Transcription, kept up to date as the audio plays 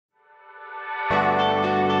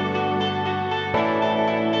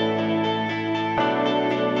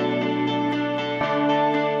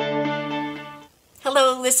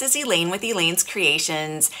Hello, this is Elaine with Elaine's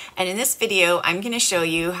Creations, and in this video I'm going to show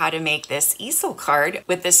you how to make this easel card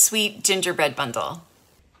with the Sweet Gingerbread bundle. All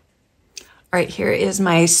right, here is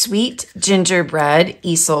my Sweet Gingerbread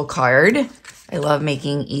easel card. I love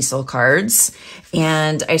making easel cards,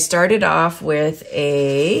 and I started off with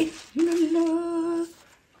a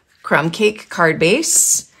crumb cake card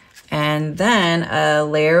base, and then a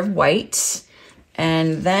layer of white.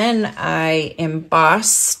 And then I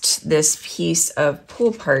embossed this piece of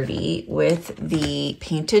Pool Party with the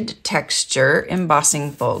painted texture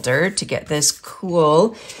embossing folder to get this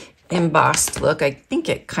cool embossed look. I think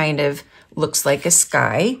it kind of looks like a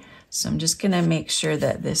sky. So I'm just gonna make sure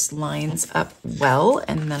that this lines up well,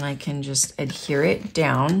 and then I can just adhere it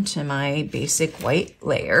down to my basic white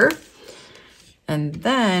layer. And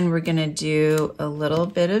then we're gonna do a little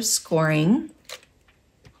bit of scoring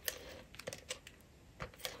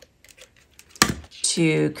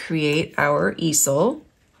to create our easel.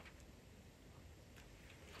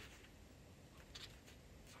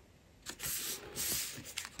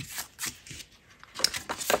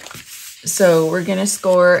 So we're gonna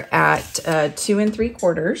score at 2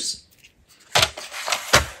 3/4.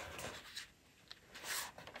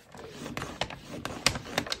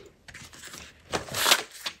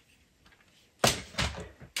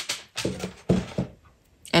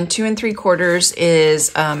 And 2 3/4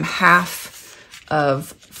 is half of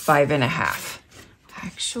 5 1/2.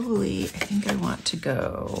 Actually, I think I want to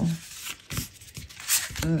go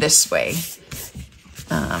this way.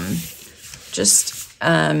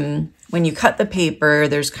 When you cut the paper,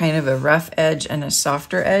 there's kind of a rough edge and a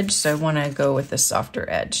softer edge, so I want to go with the softer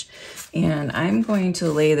edge. And I'm going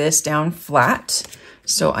to lay this down flat,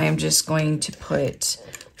 so I'm just going to put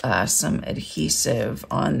some adhesive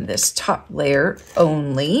on this top layer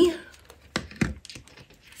only.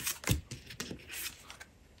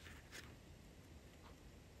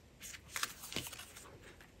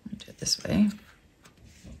 This way.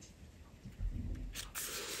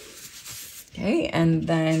 Okay, and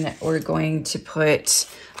then we're going to put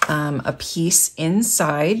a piece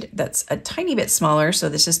inside that's a tiny bit smaller. So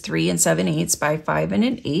this is 3 7/8 by 5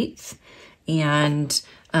 1/8. And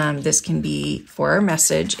this can be for our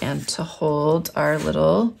message and to hold our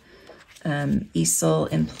little easel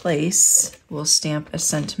in place. We'll stamp a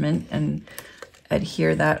sentiment and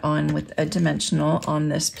adhere that on with a dimensional on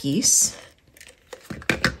this piece.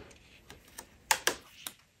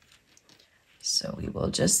 So we will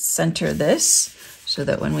just center this so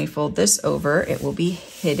that when we fold this over, it will be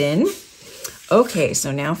hidden. Okay,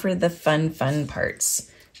 so now for the fun parts.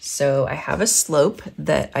 So I have a slope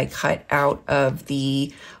that I cut out of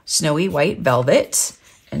the snowy white velvet.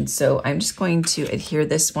 And so I'm just going to adhere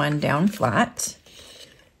this one down flat.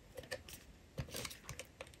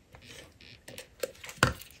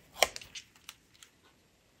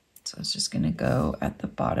 So it's just gonna go at the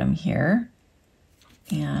bottom here.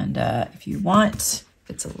 And if you want, if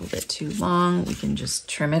it's a little bit too long, we can just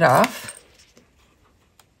trim it off.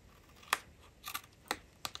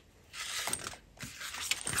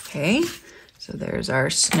 Okay, so there's our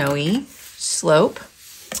snowy slope.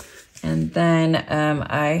 And then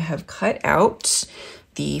I have cut out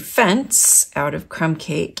the fence out of crumb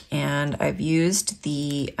cake, and I've used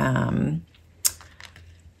the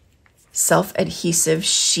self-adhesive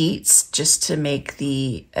sheets just to make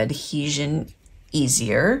the adhesion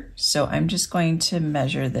easier. So I'm just going to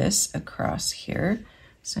measure this across here.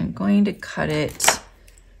 So I'm going to cut it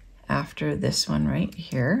after this one right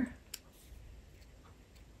here.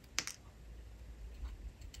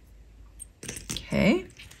 Okay,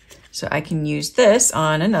 so I can use this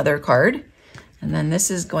on another card, and then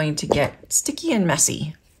this is going to get sticky and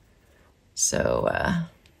messy. So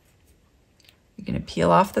you're gonna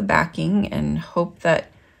peel off the backing and hope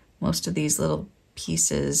that most of these little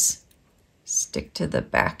pieces stick to the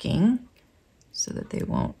backing so that they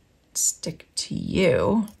won't stick to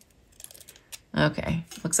you. Okay,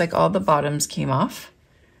 looks like all the bottoms came off.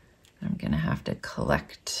 I'm gonna have to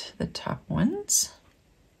collect the top ones.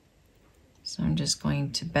 So I'm just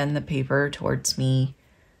going to bend the paper towards me,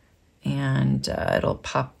 and it'll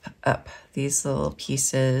pop up these little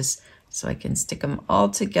pieces so I can stick them all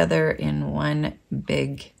together in one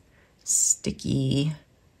big sticky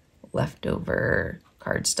leftover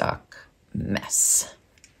cardstock mess.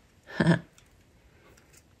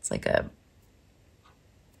 It's like a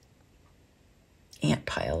ant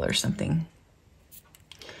pile or something.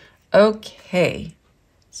 Okay,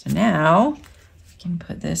 so now I can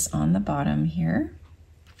put this on the bottom here.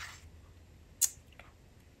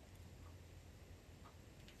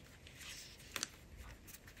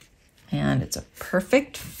 And it's a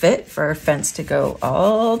perfect fit for our fence to go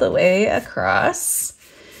all the way across.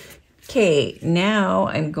 Okay, now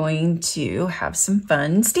I'm going to have some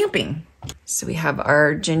fun stamping. So we have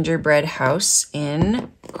our gingerbread house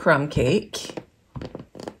in crumb cake.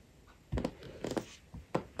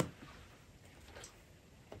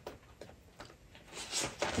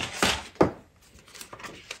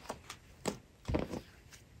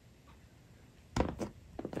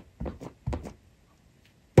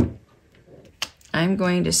 I'm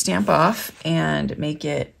going to stamp off and make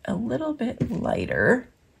it a little bit lighter.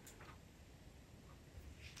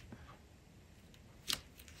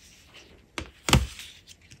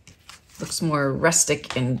 Looks more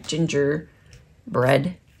rustic and gingerbread-y.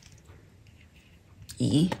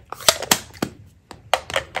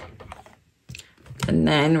 And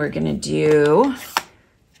then we're gonna do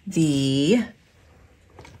the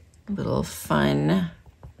little fun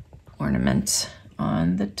ornament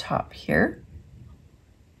on the top here.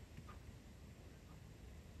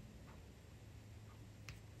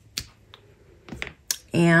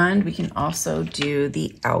 And we can also do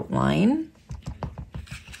the outline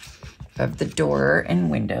of the door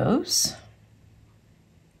and windows.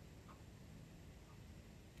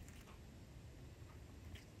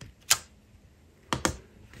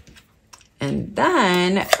 And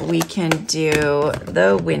then we can do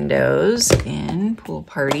the windows in Pool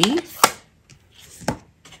Party.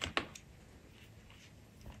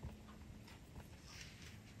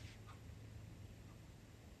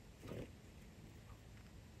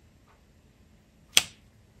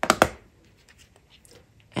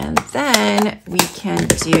 And then we can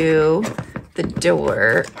do the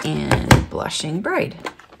door in Blushing Bride.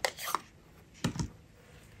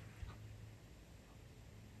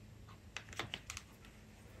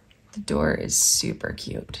 The door is super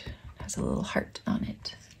cute. It has a little heart on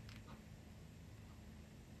it.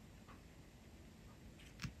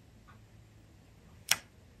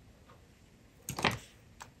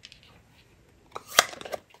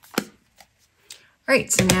 All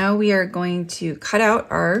right, so now we are going to cut out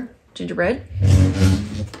our gingerbread.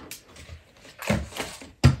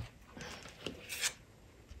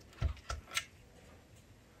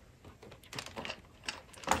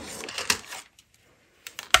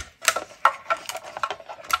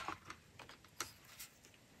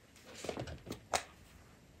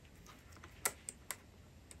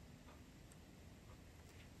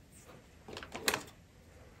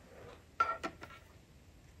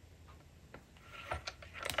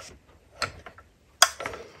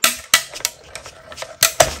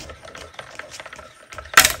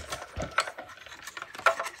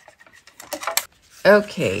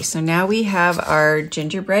 Okay, so now we have our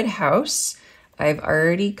gingerbread house. I've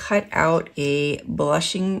already cut out a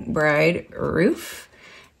Blushing Bride roof,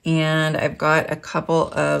 and I've got a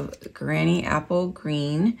couple of Granny Apple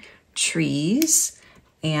Green trees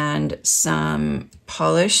and some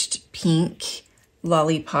polished pink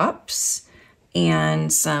lollipops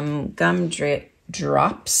and some gum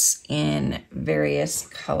drops in various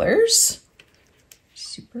colors.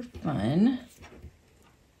 Super fun.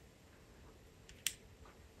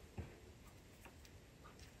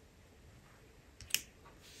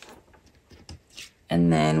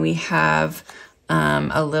 And then we have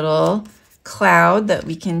a little cloud that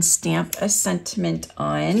we can stamp a sentiment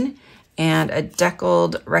on, and a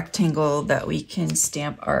deckled rectangle that we can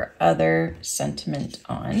stamp our other sentiment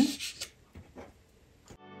on.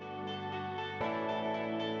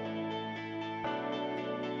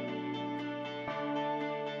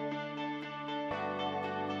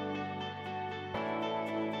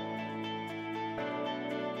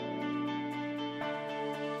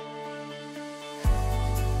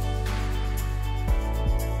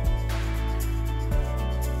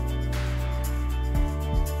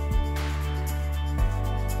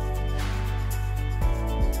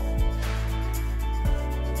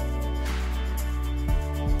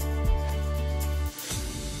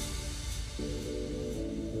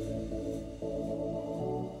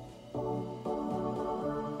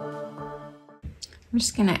 I'm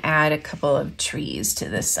just gonna add a couple of trees to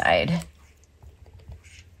this side.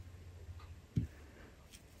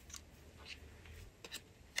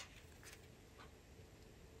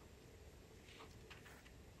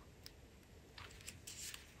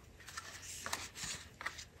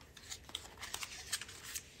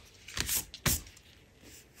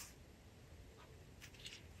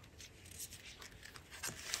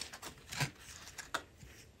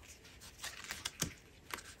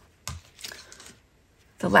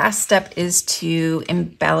 The last step is to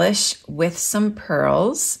embellish with some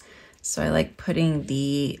pearls. So I like putting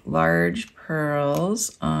the large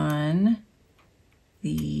pearls on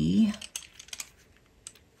the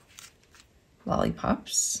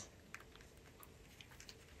lollipops.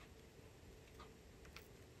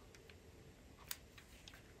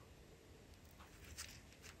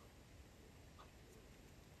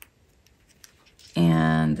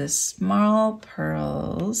 And the small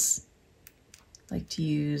pearls, I like to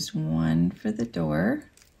use one for the door.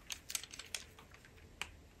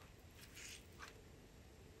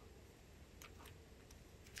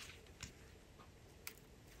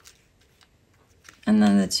 And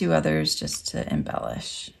then the two others just to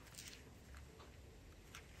embellish.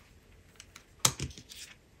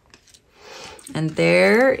 And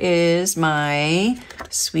there is my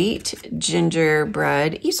Sweet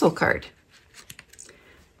Gingerbread Easel card.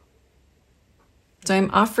 So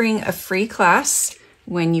I'm offering a free class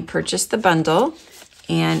when you purchase the bundle,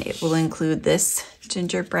 and it will include this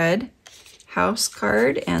Gingerbread House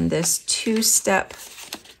card and this two-step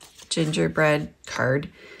gingerbread card.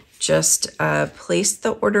 Just place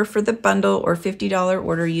the order for the bundle or $50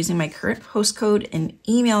 order using my current host code and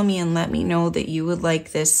email me and let me know that you would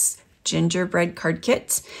like this gingerbread card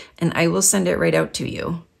kit, and I will send it right out to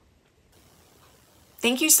you.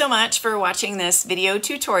 Thank you so much for watching this video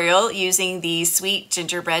tutorial using the Sweet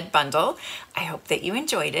Gingerbread bundle. I hope that you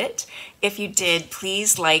enjoyed it. If you did,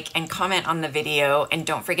 please like and comment on the video, and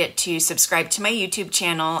don't forget to subscribe to my YouTube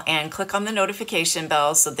channel and click on the notification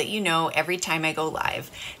bell so that you know every time I go live.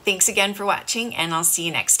 Thanks again for watching, and I'll see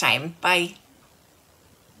you next time. Bye.